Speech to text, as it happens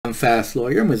I'm Fast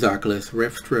Lawyer with Oculus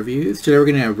Rift Reviews. Today we're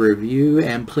going to review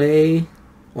and play,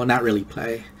 well, not really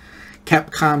play,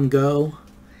 Capcom Go.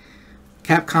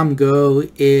 Capcom Go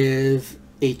is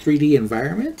a 3D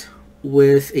environment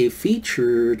with a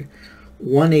featured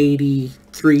 180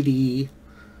 3D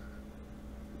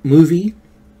movie.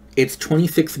 It's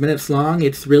 26 minutes long.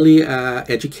 It's really an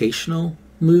educational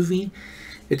movie.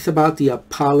 It's about the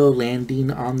Apollo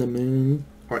landing on the moon,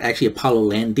 or actually Apollo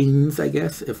landings, I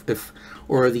guess, I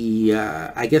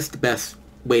guess the best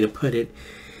way to put it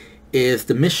is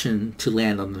the mission to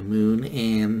land on the moon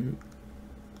and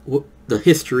the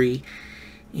history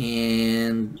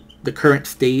and the current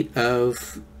state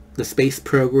of the space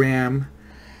program.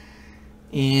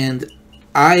 And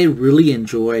I really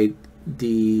enjoyed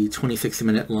the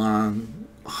 26-minute long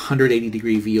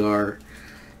 180-degree VR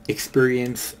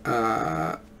experience.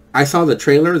 I saw the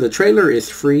trailer. The trailer is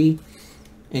free.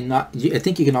 And I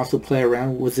think you can also play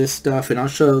around with this stuff, and I'll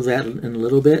show that in a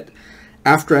little bit.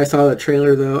 After I saw the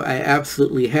trailer, though, I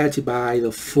absolutely had to buy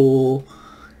the full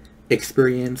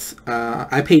experience.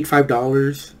 I paid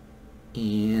 $5,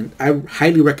 and I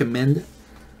highly recommend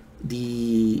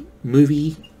the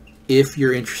movie if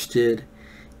you're interested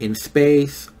in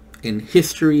space, in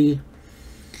history,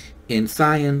 in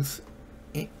science.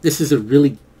 This is a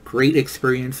really great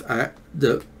experience.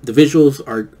 The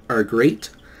visuals are great.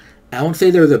 I won't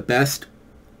say they're the best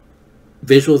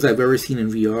visuals I've ever seen in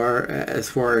VR as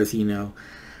far as,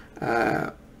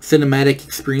 cinematic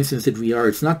experiences in VR.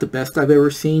 It's not the best I've ever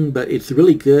seen, but it's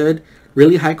really good,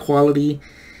 really high quality,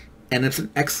 and it's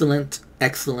an excellent,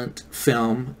 excellent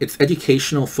film. It's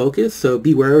educational focused, so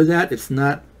beware of that. It's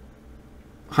not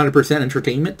 100%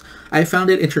 entertainment. I found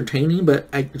it entertaining, but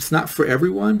it's not for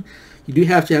everyone. You do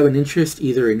have to have an interest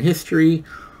either in history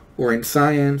or in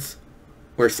science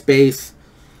or space.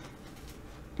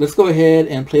 Let's go ahead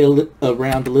and play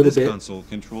around a little bit. This console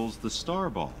controls the star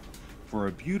ball for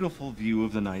a beautiful view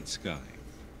of the night sky.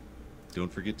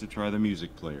 Don't forget to try the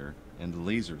music player and the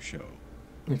laser show.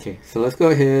 Okay, so let's go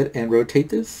ahead and rotate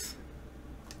this.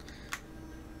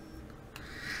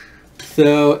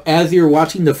 So as you're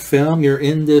watching the film, you're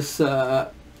in this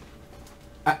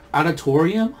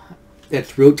auditorium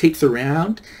that rotates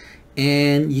around,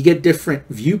 and you get different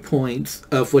viewpoints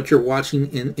of what you're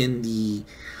watching in the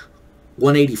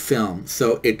 180 film.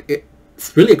 So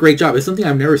it's really a great job. It's something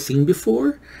I've never seen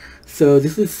before. So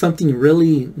this is something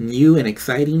really new and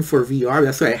exciting for VR.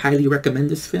 That's why I highly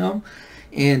recommend this film.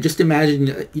 And just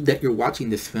imagine that you're watching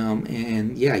this film,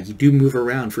 and yeah, you do move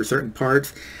around for certain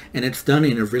parts, and it's done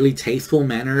in a really tasteful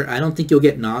manner. I don't think you'll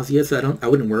get nausea, so I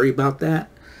wouldn't worry about that.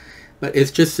 But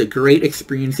it's just a great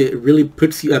experience. It really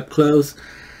puts you up close.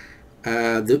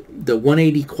 The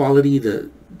 180 quality,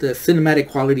 the cinematic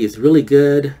quality is really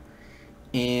good.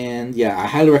 And yeah, I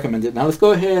highly recommend it. Now let's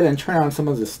go ahead and turn on some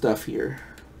of this stuff here.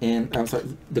 And I'm sorry,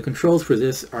 the controls for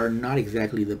this are not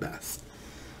exactly the best.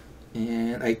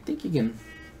 And I think you can,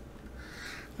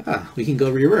 we can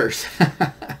go reverse.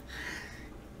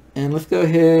 And let's go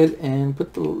ahead and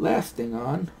put the last thing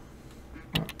on.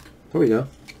 Oh, there we go.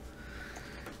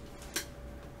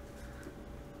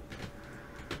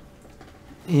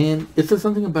 And it says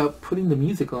something about putting the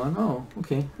music on. Oh,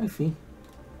 okay, I see.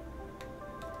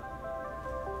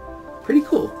 Pretty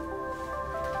cool.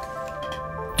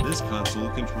 This console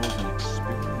controls an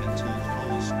experimental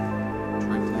telescope.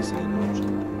 Try placing an object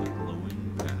on the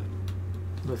glowing pad.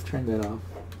 Let's turn that off.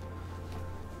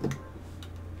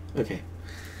 Okay.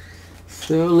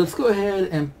 So let's go ahead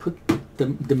and put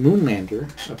the moon lander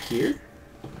up here.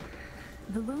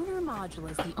 The lunar module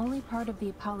is the only part of the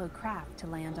Apollo craft to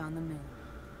land on the moon.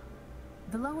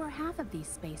 The lower half of these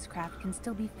spacecraft can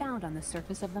still be found on the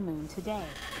surface of the moon today.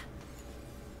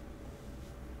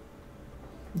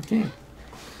 Okay,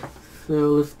 so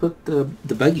let's put the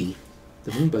buggy,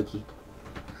 the moon buggy.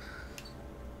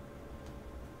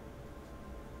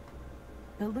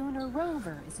 The lunar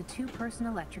rover is a two-person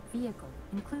electric vehicle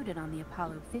included on the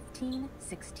Apollo 15,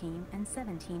 16, and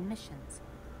 17 missions.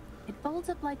 It folds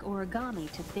up like origami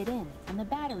to fit in, and the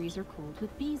batteries are cooled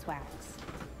with beeswax.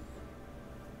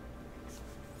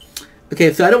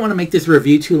 Okay, so I don't want to make this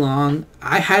review too long.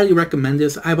 I highly recommend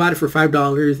this. I bought it for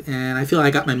 $5, and I feel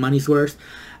I got my money's worth.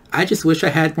 I just wish I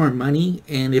had more money,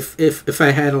 and if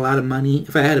I had a lot of money,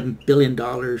 if I had $1 billion,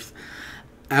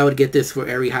 I would get this for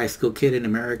every high school kid in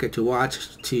America to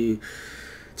watch, to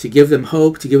give them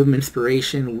hope, to give them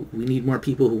inspiration. We need more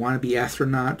people who want to be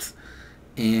astronauts.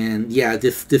 And yeah,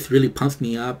 this really pumps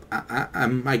me up.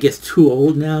 I'm I guess too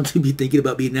old now to be thinking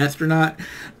about being an astronaut,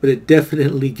 but it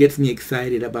definitely gets me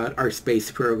excited about our space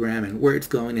program and where it's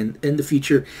going in the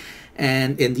future.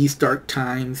 And in these dark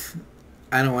times,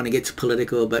 I don't want to get too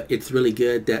political, but it's really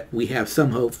good that we have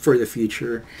some hope for the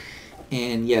future.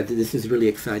 And yeah, this is really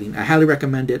exciting. I highly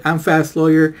recommend it. I'm Fast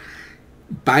Lawyer.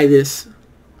 Buy this.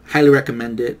 Highly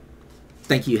recommend it.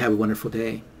 Thank you. Have a wonderful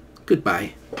day.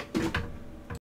 Goodbye.